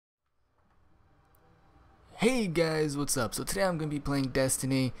Hey guys, what's up? So today I'm going to be playing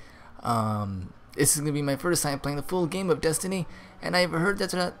Destiny. This is going to be my first time playing the full game of Destiny, and I've heard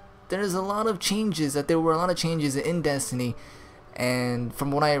that there's a lot of changes, that there were a lot of changes in Destiny, and from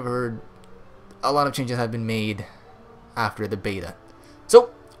what I've heard, a lot of changes have been made after the beta.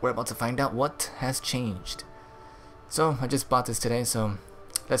 So, we're about to find out what has changed. So, I just bought this today, so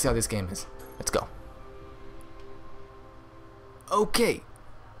let's see how this game is. Let's go. Okay.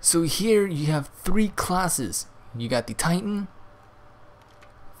 So here you have three classes. You got the Titan,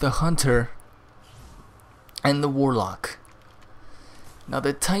 the Hunter, and the Warlock. Now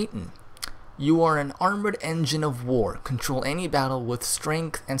the Titan, you are an armored engine of war. Control any battle with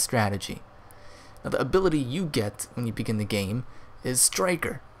strength and strategy. Now the ability you get when you begin the game is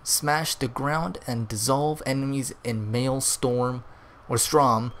Striker. Smash the ground and dissolve enemies in Maelstrom or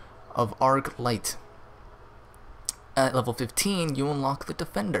Strom of Arc Light. At level 15, you unlock the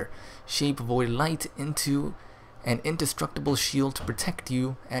Defender. Shape Void Light into an indestructible shield to protect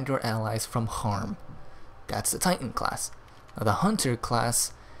you and your allies from harm. That's the Titan class. Now the Hunter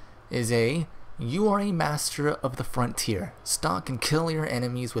class is you are a master of the frontier. Stalk and kill your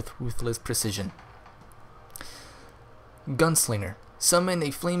enemies with ruthless precision. Gunslinger. Summon a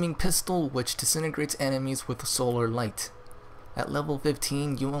flaming pistol which disintegrates enemies with solar light. At level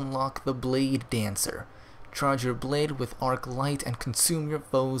 15, you unlock the Blade Dancer. Charge your blade with arc light and consume your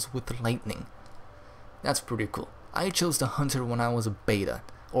foes with lightning. That's pretty cool. I chose the Hunter when I was a beta.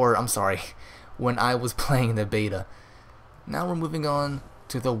 Or, I'm sorry, when I was playing the beta. Now we're moving on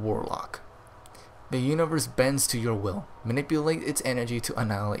to the Warlock. The universe bends to your will. Manipulate its energy to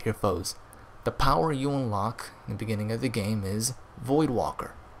annihilate your foes. The power you unlock in the beginning of the game is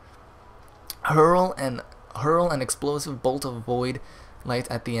Voidwalker. Hurl an explosive bolt of void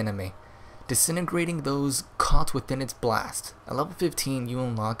light at the enemy, disintegrating those caught within its blast. At level 15, you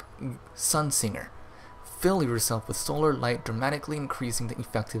unlock Sunsinger. Fill yourself with solar light, dramatically increasing the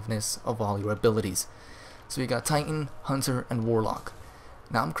effectiveness of all your abilities. So you got Titan, Hunter, and Warlock.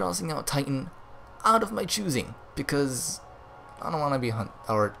 Now I'm crossing out Titan out of my choosing because I don't want to be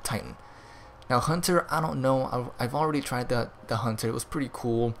Titan. Now Hunter, I don't know. I've already tried the Hunter. It was pretty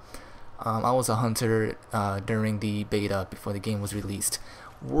cool. I was a Hunter during the beta before the game was released.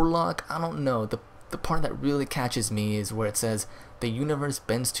 Warlock, I don't know. The part that really catches me is where it says, the universe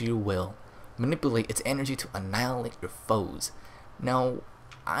bends to your will. Manipulate its energy to annihilate your foes. Now,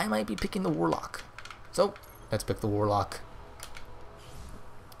 I might be picking the Warlock. So, let's pick the Warlock.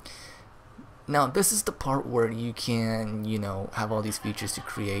 Now, this is the part where you can, have all these features to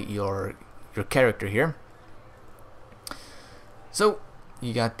create your character here. So,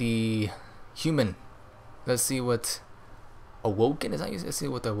 you got the human. Let's see what Awoken is. Let's see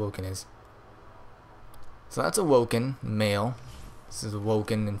what the Awoken is. So that's Awoken, male. This is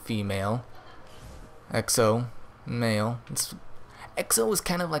Awoken and female. Exo, male. Exo is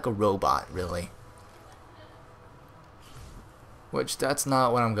kind of like a robot, really. Which, that's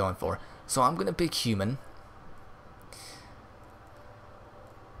not what I'm going for. So I'm gonna pick human.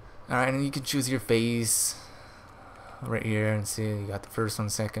 Alright, and you can choose your face right here and see you got the first one,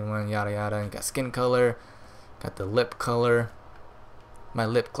 second one, yada yada. You got skin color, got the lip color. My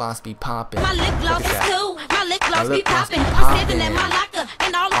lip gloss be popping. My lip gloss is cool. My lip gloss be popping. I'm standing at my locker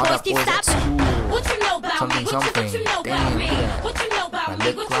and all the boys keep stopping. What you know about me? What you know about me? What you know about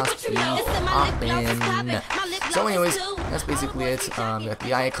me? What you know? Popping. So anyways, that's basically it. You got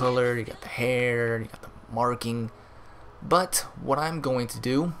the eye color, you got the hair, you got the marking. But what I'm going to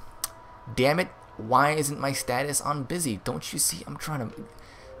do, damn it, why isn't my status on busy? Don't you see I'm trying to...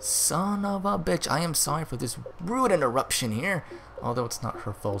 Son of a bitch, I am sorry for this rude interruption here. Although it's not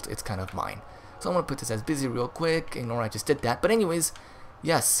her fault, it's kind of mine. So I'm going to put this as busy real quick. Ignore I just did that. But anyways,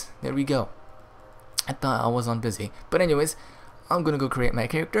 yes, there we go. I thought I was on busy. But anyways, I'm going to go create my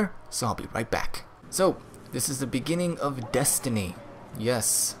character. So I'll be right back. So, this is the beginning of Destiny.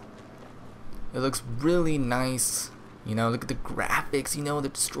 Yes. It looks really nice. Look at the graphics. The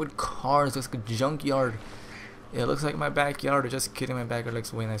destroyed cars. It looks like a junkyard. Yeah, it looks like my backyard. Just kidding, my backyard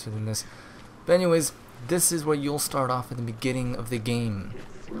looks way nicer than this. But anyways, this is where you'll start off at the beginning of the game.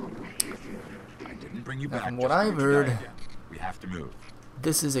 I didn't bring you back. From what I've heard, we have to move.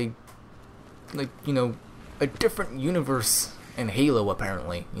 This is a different universe in Halo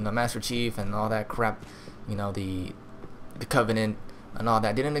apparently. Master Chief and all that crap. The Covenant and all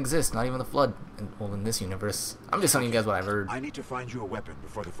that didn't exist. Not even the Flood. Well, in this universe, I'm just telling you guys what I've heard. I need to find you a weapon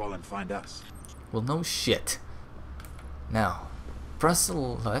before the Fallen find us. Well, no shit. Now, press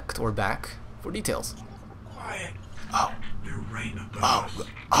select or back for details. Quiet. Oh. You're right above.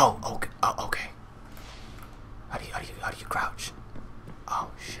 Okay. Okay. How do you crouch? Oh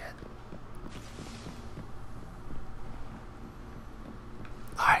shit.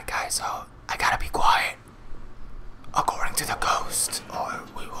 so I gotta be quiet. According to the ghost, or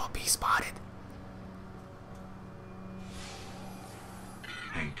we will be spotted.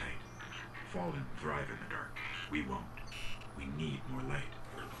 Hang tight. Fallen thrive in the dark. We won't. We need more light.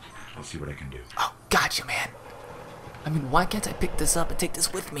 I'll see what I can do. Oh, gotcha, man. I mean, why can't I pick this up and take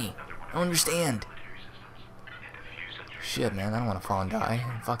this with me? I don't understand. Shit, man, I don't want to fall and die.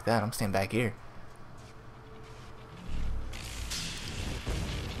 Fuck that, I'm staying back here.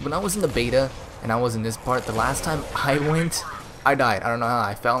 When I was in the beta, and I was in this part, the last time I went, I died. I don't know how.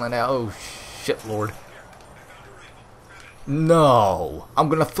 I fell and oh, shit, Lord. No! I'm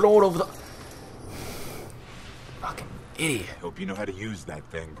gonna throw it over the... Fucking idiot. Hope you know how to use that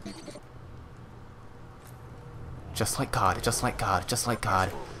thing. Just like God, just like God, just like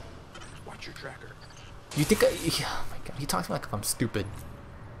God. Watch your tracker. You think yeah, oh my God, he talks to me like if I'm stupid.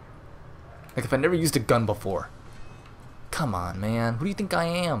 Like if I never used a gun before. Come on, man. Who do you think I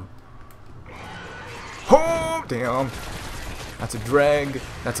am? Oh, damn. That's a drag.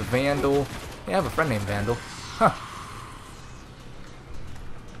 That's a vandal. Yeah, I have a friend named Vandal. Huh.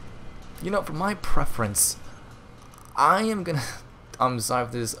 You know, for my preference, I am gonna... I'm sorry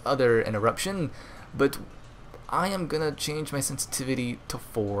for this other interruption, but I am gonna change my sensitivity to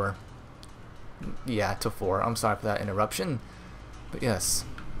 4. Yeah, to 4. I'm sorry for that interruption. But yes,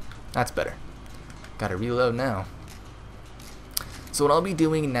 that's better. Gotta reload now. So what I'll be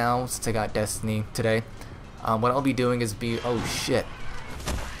doing now, since I got Destiny today, what I'll be doing is oh shit.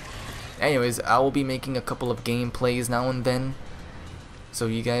 Anyways, I will be making a couple of gameplays now and then, so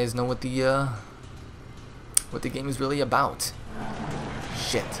you guys know what the game is really about.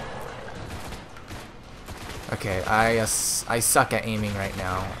 Shit. Okay, I suck at aiming right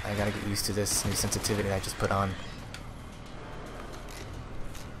now. I gotta get used to this new sensitivity I just put on.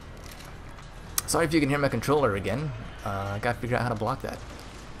 Sorry if you can hear my controller again. I gotta figure out how to block that.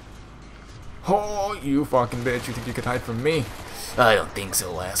 Oh, you fucking bitch. You think you could hide from me? I don't think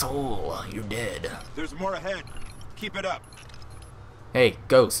so, asshole. You're dead. There's more ahead. Keep it up. Hey,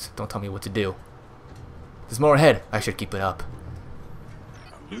 Ghost. Don't tell me what to do. There's more ahead. I should keep it up.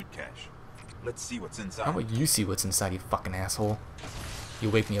 A loot cache. Let's see what's inside. How about you see what's inside, you fucking asshole? You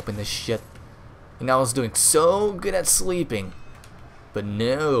wake me up in this shit. You know, I was doing so good at sleeping. But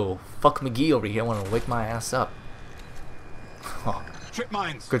no. Fuck McGee over here. I want to wake my ass up. Oh. Trip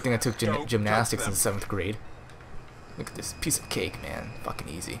mines. Good thing I took gymnastics in 7th grade. Look at this piece of cake, man. Fucking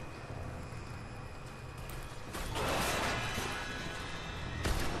easy.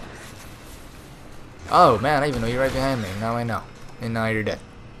 Oh, man, I even know you're right behind me. Now I know. And now you're dead.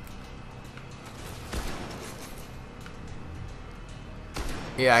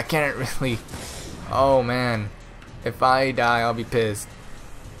 Yeah, I can't really... Oh, man. If I die, I'll be pissed.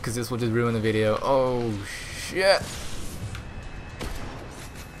 Because this will just ruin the video. Oh, shit.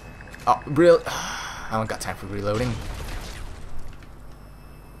 Oh, really? I don't got time for reloading.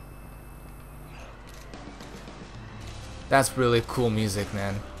 That's really cool music,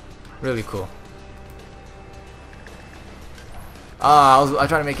 man. Really cool. I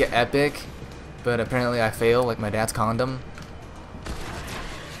tried to make it epic, but apparently I fail, like my dad's condom.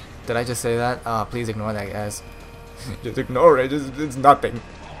 Did I just say that? Please ignore that, guys. Just ignore it. It's nothing.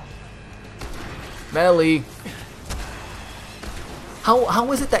 Melly.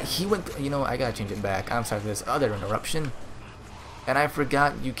 How is it that he went... You know, I gotta change it back. I'm sorry for this other interruption. And I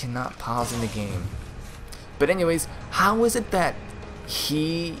forgot you cannot pause in the game. But anyways, how is it that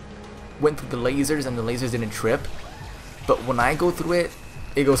he went through the lasers and the lasers didn't trip? But when I go through it,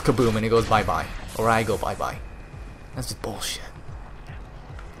 it goes kaboom and it goes bye-bye. Or I go bye-bye. That's just bullshit.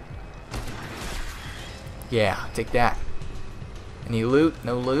 Yeah, take that. Any loot?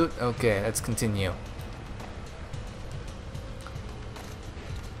 No loot? Okay, let's continue.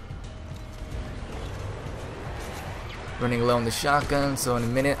 Running low on the shotgun, so in a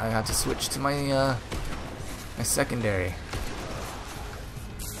minute I have to switch to my my secondary.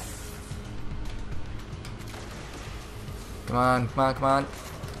 Come on, come on, come on.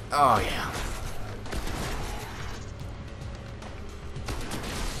 Oh yeah.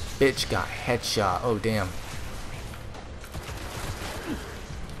 Bitch got headshot. Oh damn.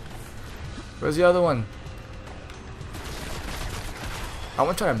 Where's the other one? I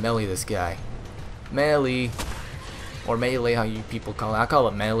want to try to melee this guy. Melee. Or melee, how you people call it. I call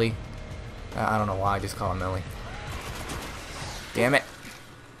it melee. I don't know why, I just call it melee. Damn it.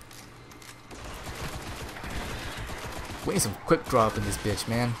 We need some quick draw up in this bitch,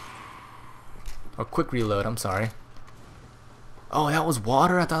 man. Or quick reload, I'm sorry. Oh, that was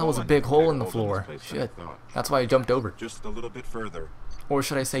water? I thought it was a big hole in the floor. Shit. That's why I jumped over. Just a little bit further. Or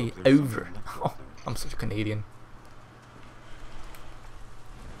should I say over? Oh, I'm such a Canadian.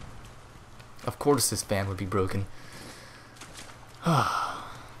 Of course this fan would be broken. You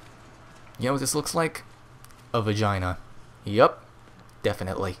know what this looks like? A vagina. Yup.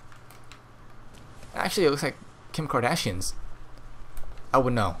 Definitely. Actually, it looks like Kim Kardashian's. I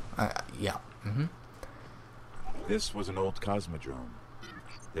would know. Yeah. This was an old cosmodrome.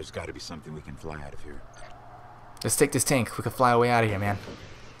 There's got to be something we can fly out of here. Let's take this tank. We can fly away out of here, man.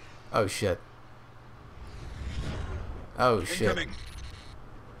 Oh, shit. Oh, shit. Incoming.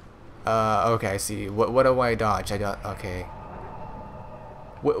 Okay, I see. What do I dodge? Okay.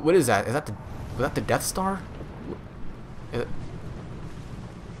 What is that? Was that the Death Star? Is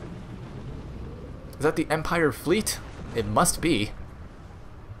that the Empire fleet? It must be.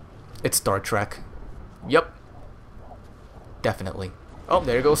 It's Star Trek. Yep. Definitely. Oh,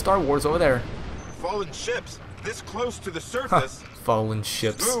 there goes Star Wars over there. Fallen ships, this close to the surface. Fallen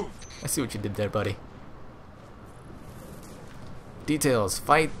ships. Move. I see what you did there, buddy. Details.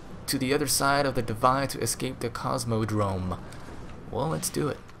 Fight to the other side of the divide to escape the Cosmodrome. Well, let's do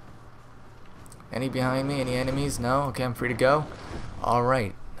it. Any behind me? Any enemies? No? Okay, I'm free to go.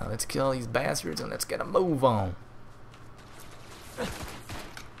 Alright. Now let's kill these bastards and let's get a move on.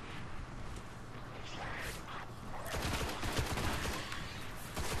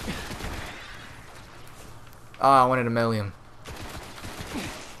 Ah, I wanted a million.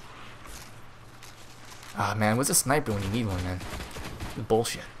 Ah, man, what's a sniper when you need one, man?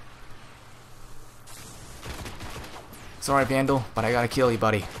 Bullshit. Sorry, Vandal, but I gotta kill you,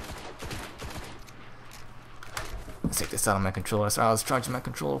 buddy. Let's take this out of my controller. Sorry, I was charging my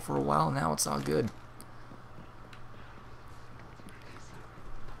controller for a while. Now it's all good.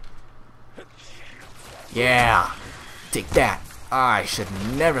 Yeah! Take that! I should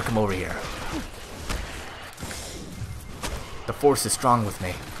never come over here. The force is strong with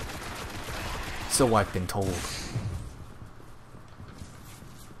me. So I've been told.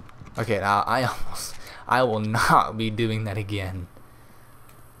 Okay, now I will not be doing that again.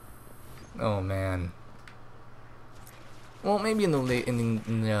 Oh man. Well, maybe in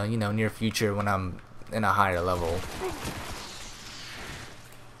the you know, near future when I'm in a higher level.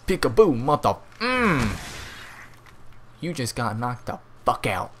 Peekaboo, mother. You just got knocked the fuck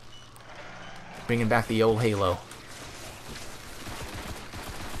out. Bringing back the old Halo.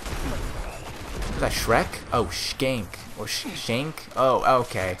 Is that Shrek? Oh, Skank. Or Shank? Oh,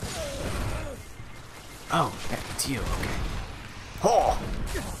 okay. Oh, it's you, okay. Oh!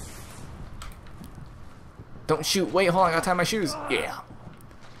 Don't shoot, wait, hold on, I gotta tie my shoes. Yeah.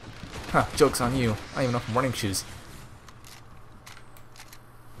 Huh, joke's on you. I don't even know if I'm wearing shoes.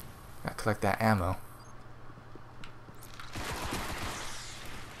 Gotta collect that ammo.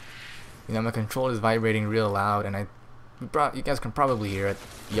 You know, my controller is vibrating real loud, and you guys can probably hear it.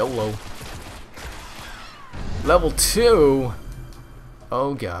 YOLO. Level 2?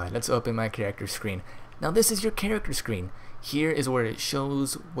 Oh god, let's open my character screen. Now this is your character screen. Here is where it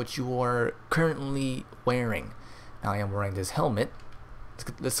shows what you are currently wearing. Now I am wearing this helmet.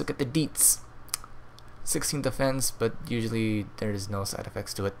 Let's look at the deets. 16 defense, but usually there's no side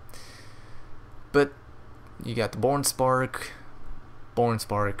effects to it. But you got the Born Spark, Born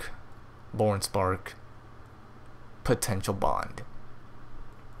Spark, Born Spark, Potential Bond.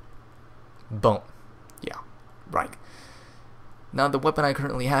 Boom. Yeah, right. Now the weapon I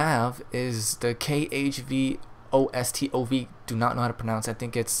currently have is the KHVOSTOV. Do not know how to pronounce. I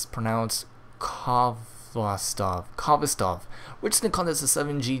think it's pronounced Kovastov. We're just gonna call this a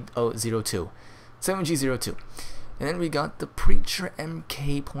 7G02. 7G02. And then we got the Preacher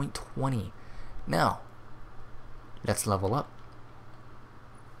MK.20. Now, let's level up.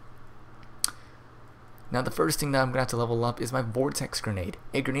 Now the first thing that I'm going to have to level up is my Vortex Grenade.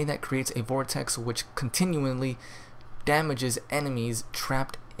 A grenade that creates a vortex which continually damages enemies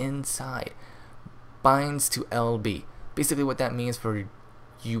trapped inside. Binds to LB. Basically what that means for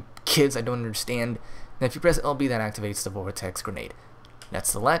you kids I don't understand. Now if you press LB, that activates the Vortex Grenade.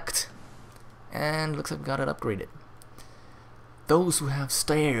 Let's select. And looks like we got it upgraded. Those who have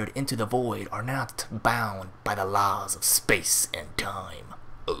stared into the void are not bound by the laws of space and time.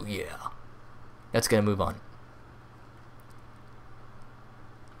 Oh yeah. Let's get a move on.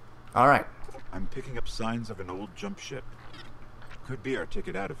 Alright. I'm picking up signs of an old jump ship. Could be our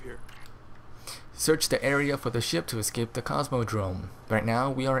ticket out of here. Search the area for the ship to escape the Cosmodrome. Right now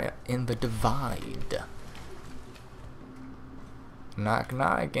we are in the Divide. Knock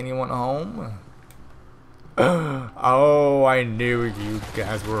knock, anyone home? Oh, I knew you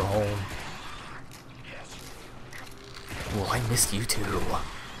guys were home. Well, I missed you too.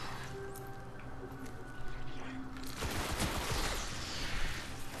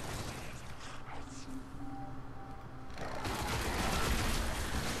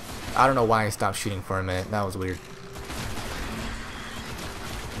 I don't know why I stopped shooting for a minute. That was weird.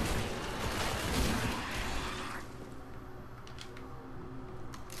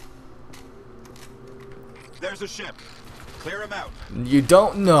 There's a ship. Clear him out. You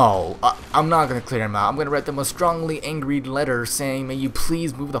don't know. I'm not gonna clear him out. I'm gonna write them a strongly angry letter saying, may you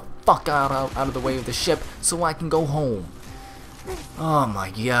please move the fuck out of the way of the ship so I can go home. Oh my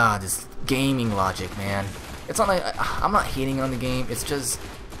god, this gaming logic, man. It's not like I'm not hating on the game. It's just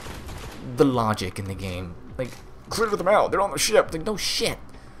the logic in the game. Like, clear them out. They're on the ship. Like, no shit.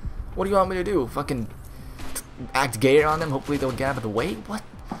 What do you want me to do? Fucking act gay on them? Hopefully they'll get out of the way? What?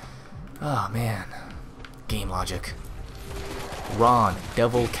 Oh man. Game logic. Ron,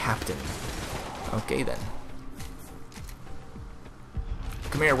 Devil Captain. Okay then.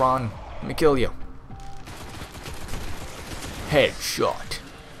 Come here, Ron. Let me kill you. Headshot.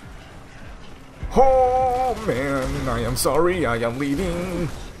 Oh man, I am sorry, I am leaving.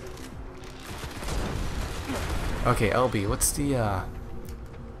 Okay, LB, what's the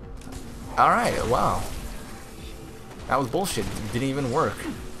Alright, wow. That was bullshit. It didn't even work.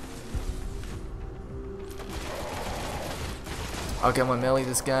 Okay, I'm gonna melee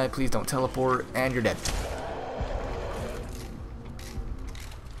this guy. Please don't teleport, and you're dead.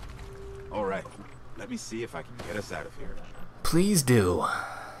 Alright, let me see if I can get us out of here. Please do.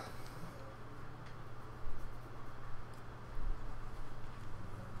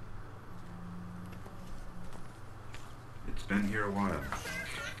 It's been here a while.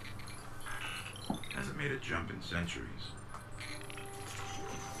 Hasn't made a jump in centuries.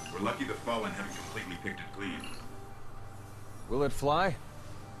 We're lucky the Fallen haven't completely picked it clean. Will it fly?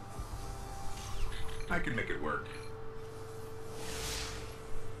 I can make it work.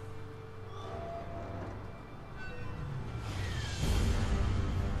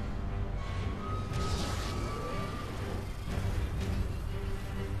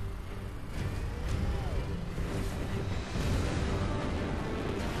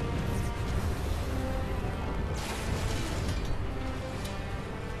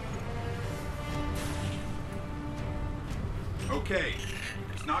 Okay,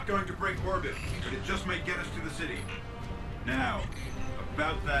 it's not going to break orbit, but it just might get us to the city. Now,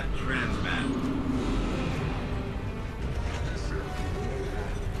 about that transmat.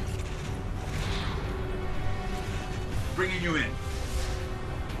 Bringing you in.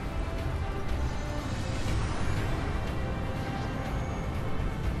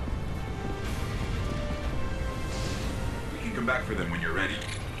 We can come back for them when you're ready.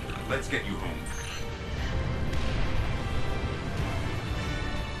 Let's get you home.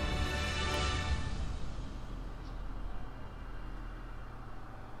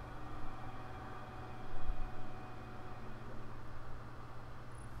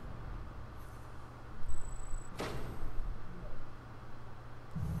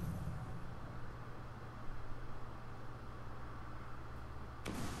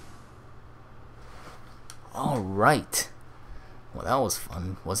 Alright. Well, that was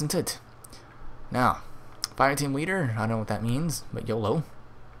fun, wasn't it? Now, fire team leader, I don't know what that means, but YOLO.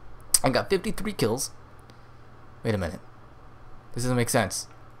 I got 53 kills. Wait a minute. This doesn't make sense.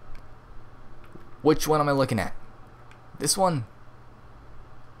 Which one am I looking at? This one?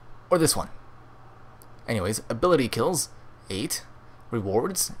 Or this one? Anyways, ability kills, 8.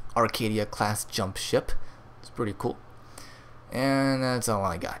 Rewards, Arcadia class jump ship. It's pretty cool. And that's all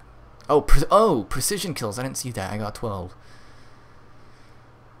I got. Oh, precision kills. I didn't see that. I got 12.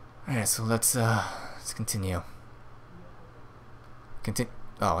 Alright, so let's continue.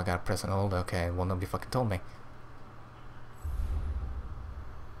 Oh, I gotta press and hold. Okay, well, nobody fucking told me.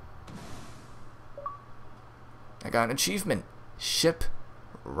 I got an achievement. Ship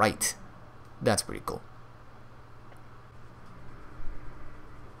right. That's pretty cool.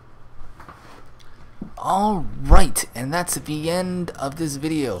 Alright, and that's the end of this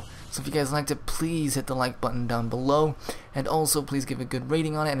video. So if you guys liked it, please hit the like button down below. And also, please give a good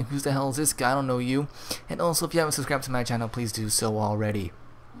rating on it. And who the hell is this guy? I don't know you. And also, if you haven't subscribed to my channel, please do so already.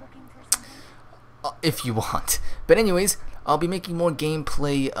 If you want. But anyways, I'll be making more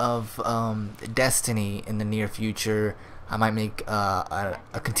gameplay of Destiny in the near future. I might make a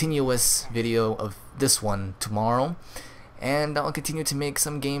continuous video of this one tomorrow. And I'll continue to make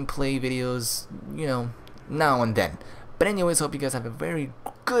some gameplay videos, you know, now and then. But anyways, hope you guys have a very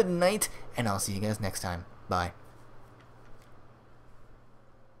good night, and I'll see you guys next time. Bye.